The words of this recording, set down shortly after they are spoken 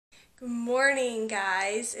Good morning,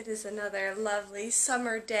 guys. It is another lovely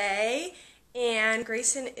summer day, and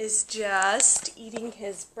Grayson is just eating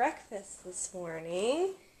his breakfast this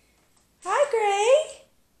morning. Hi, Gray.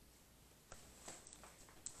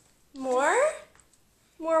 More?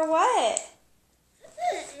 More what?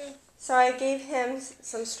 So I gave him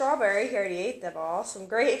some strawberry. He already ate them all. Some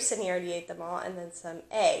grapes, and he already ate them all, and then some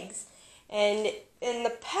eggs. And in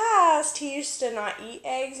the past, he used to not eat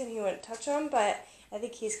eggs, and he wouldn't touch them, but I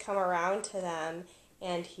think he's come around to them,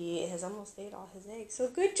 and he has almost ate all his eggs. So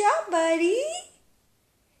good job, buddy.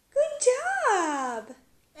 Good job.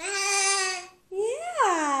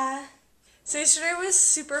 Yeah. So yesterday was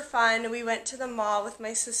super fun. We went to the mall with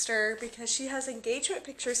my sister because she has engagement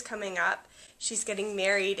pictures coming up. She's getting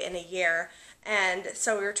married in a year, and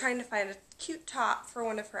so we were trying to find a cute top for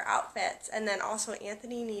one of her outfits, and then also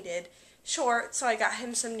Anthony needed shorts, so I got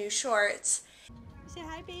him some new shorts. Say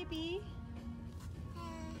hi, baby.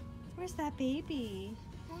 Where's that baby?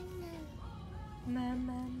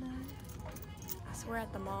 Mama. So we're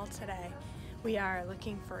at the mall today. We are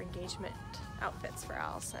looking for engagement outfits for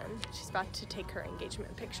Allison. She's about to take her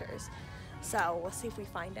engagement pictures. So we'll see if we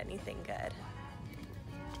find anything good.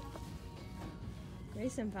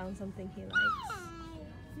 Grayson found something he likes.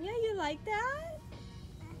 Yeah, you like that?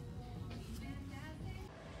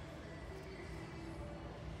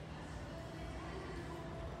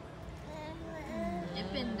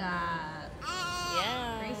 Dippin' Dots.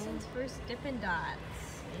 Yeah. Grayson's first Dippin'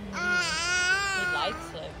 Dots. He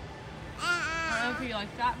likes it. I don't know if you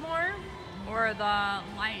like that more or the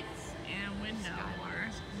lights and window more.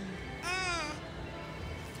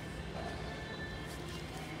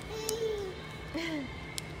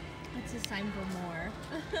 That's a sign for more.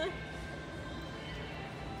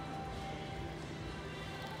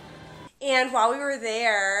 And while we were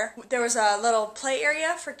there was a little play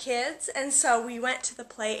area for kids, and so we went to the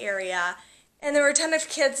play area, and there were a ton of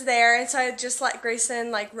kids there, and so I just let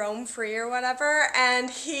Grayson like roam free or whatever,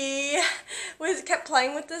 and he kept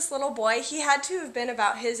playing with this little boy. He had to have been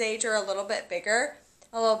about his age or a little bit bigger,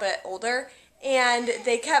 a little bit older, and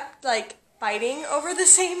they kept like fighting over the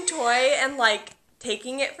same toy and like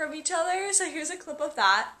taking it from each other. So here's a clip of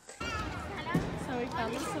that. So we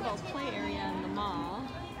found this little play area in the mall.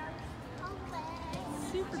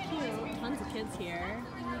 Super cute. Tons of kids here.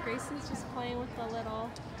 And Grayson's just playing with the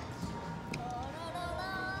little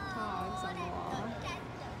dogs on the wall.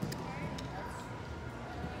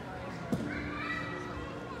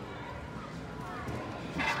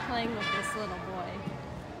 He's playing with this little boy.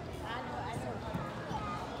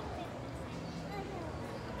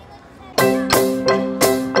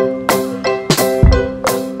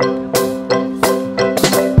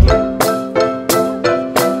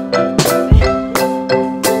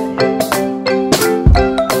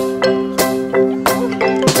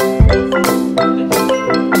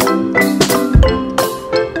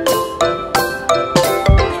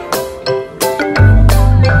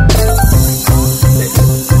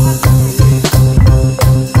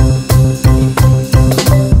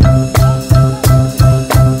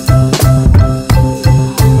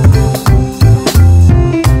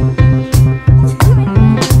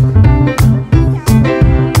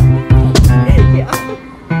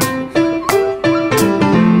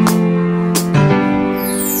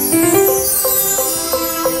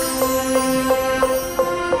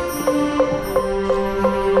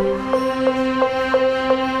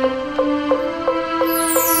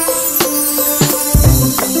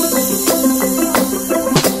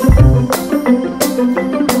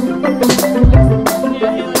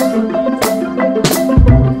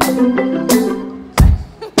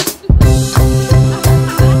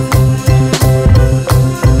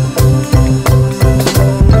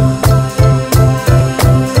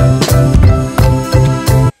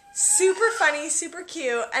 Super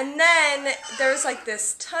cute. And then there was like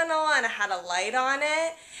this tunnel, and it had a light on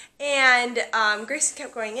it, and Grayson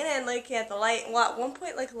kept going in and looking at the light. Well, at one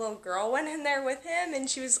point like a little girl went in there with him, and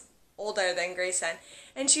she was older than Grayson,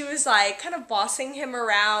 and she was like kind of bossing him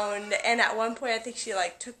around, and at one point I think she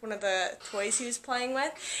like took one of the toys he was playing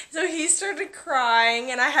with, so he started crying,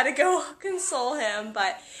 and I had to go console him.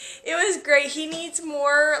 But it was great. He needs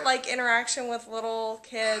more like interaction with little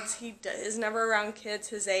kids. He is never around kids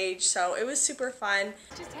his age, so it was super fun.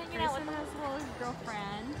 Just hanging out with his little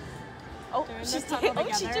girlfriend. Oh, she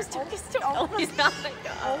just took his toe. Oh, he's not like,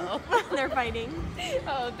 oh. They're fighting.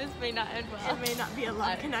 Oh, this may not end well. It may not be a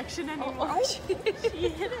love connection anymore. Oh, she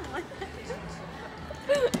hit him like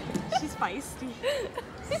that. She's feisty.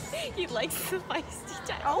 He likes the feisty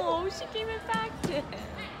type. Oh, she gave it back to him.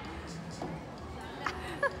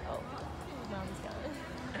 Oh, mom's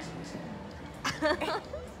coming.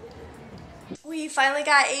 We finally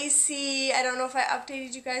got AC. I don't know if I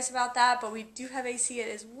updated you guys about that, but we do have AC. It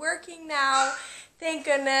is working now. Thank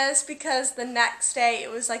goodness, because the next day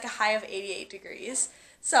it was like a high of 88 degrees.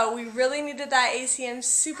 So we really needed that AC. I'm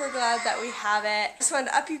super glad that we have it. Just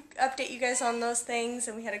wanted to update you guys on those things,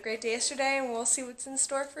 and we had a great day yesterday, and we'll see what's in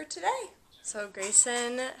store for today. So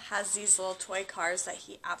Greyson has these little toy cars that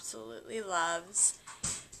he absolutely loves.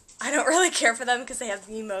 I don't really care for them because they have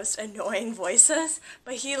the most annoying voices,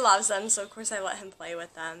 but he loves them, so of course I let him play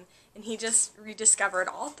with them. And he just rediscovered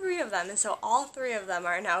all 3 of them, and so all 3 of them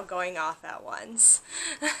are now going off at once.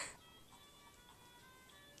 Is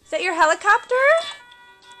that your helicopter?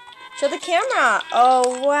 Show the camera.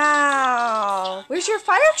 Oh, wow. Where's your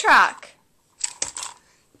fire truck?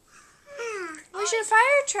 Where's your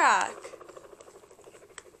fire truck?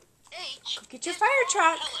 Go get your fire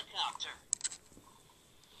truck.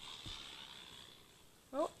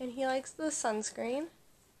 Oh, and he likes the sunscreen.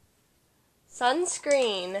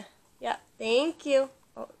 Sunscreen. Yep, thank you.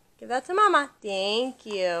 Oh, give that to Mama. Thank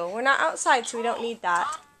you. We're not outside, so we don't need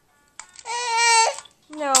that.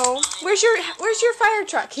 No. Where's your fire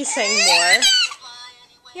truck? He's saying more.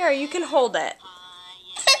 Here, you can hold it.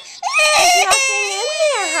 There's nothing in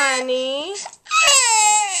there, honey.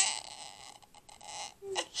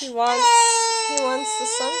 He wants the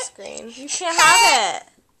sunscreen. You can't have it.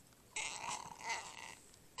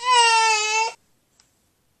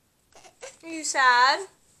 Are you sad?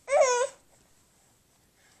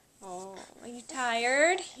 Oh, are you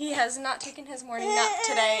tired? He has not taken his morning nap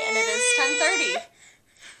today, and it is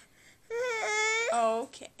 10:30.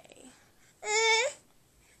 Okay.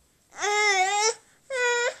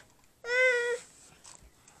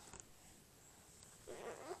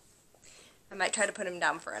 I might try to put him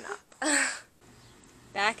down for a nap.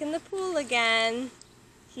 Back in the pool again.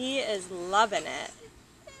 He is loving it.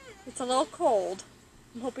 It's a little cold.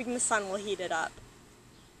 I'm hoping the sun will heat it up.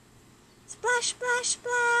 Splash, splash,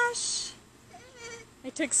 splash! I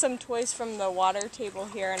took some toys from the water table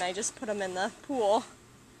here and I just put them in the pool.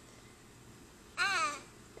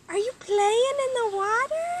 Are you playing in the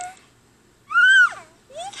water?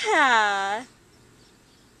 Yeah!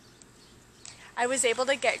 I was able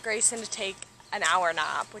to get Greyson to take an hour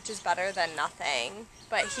nap, which is better than nothing.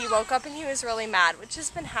 But he woke up and he was really mad, which has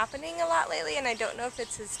been happening a lot lately, and I don't know if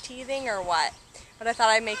it's his teething or what. But I thought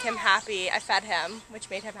I'd make him happy. I fed him, which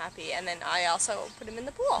made him happy, and then I also put him in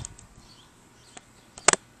the pool.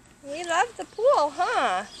 We love the pool,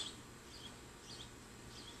 huh?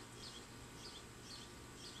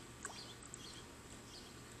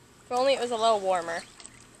 If only it was a little warmer.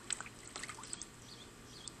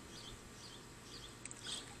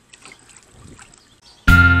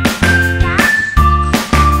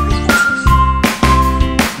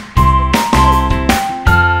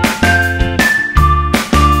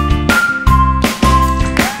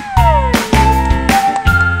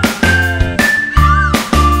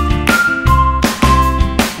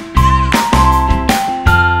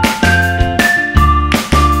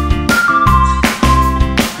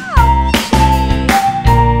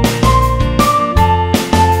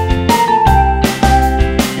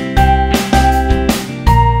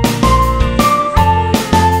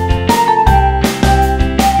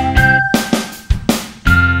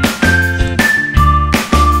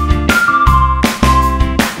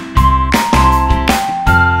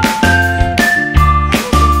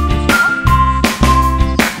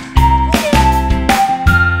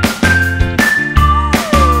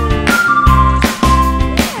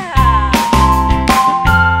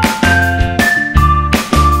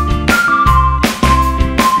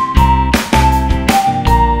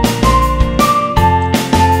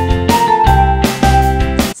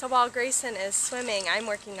 While Greyson is swimming, I'm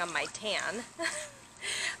working on my tan.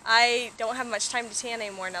 I don't have much time to tan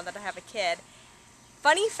anymore now that I have a kid.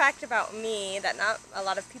 Funny fact about me that not a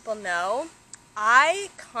lot of people know,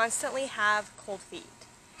 I constantly have cold feet.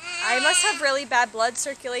 I must have really bad blood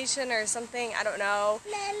circulation or something, I don't know.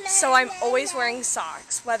 So I'm always wearing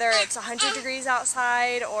socks. Whether it's 100 degrees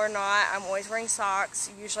outside or not, I'm always wearing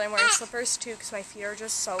socks. Usually I'm wearing slippers too because my feet are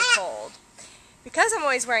just so cold. Because I'm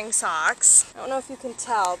always wearing socks, I don't know if you can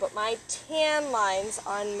tell, but my tan lines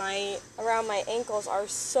on around my ankles are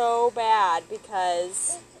so bad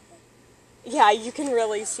because, yeah, you can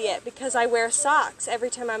really see it because I wear socks every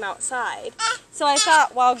time I'm outside. So I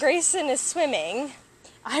thought while Greyson is swimming,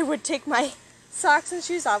 I would take my socks and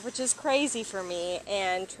shoes off, which is crazy for me,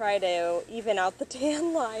 and try to even out the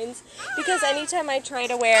tan lines because anytime I try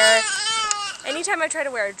to wear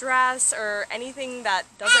a dress or anything that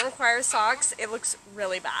doesn't require socks, it looks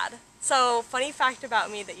really bad. So, funny fact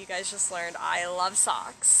about me that you guys just learned, I love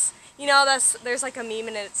socks. You know, there's like a meme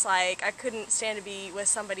and it's like, I couldn't stand to be with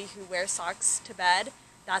somebody who wears socks to bed.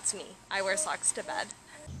 That's me. I wear socks to bed.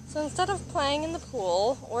 So instead of playing in the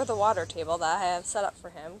pool or the water table that I have set up for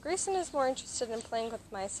him, Greyson is more interested in playing with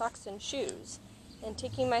my socks and shoes and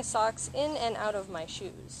taking my socks in and out of my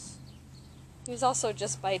shoes. He was also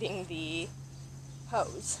just biting the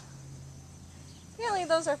hose. Apparently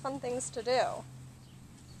those are fun things to do.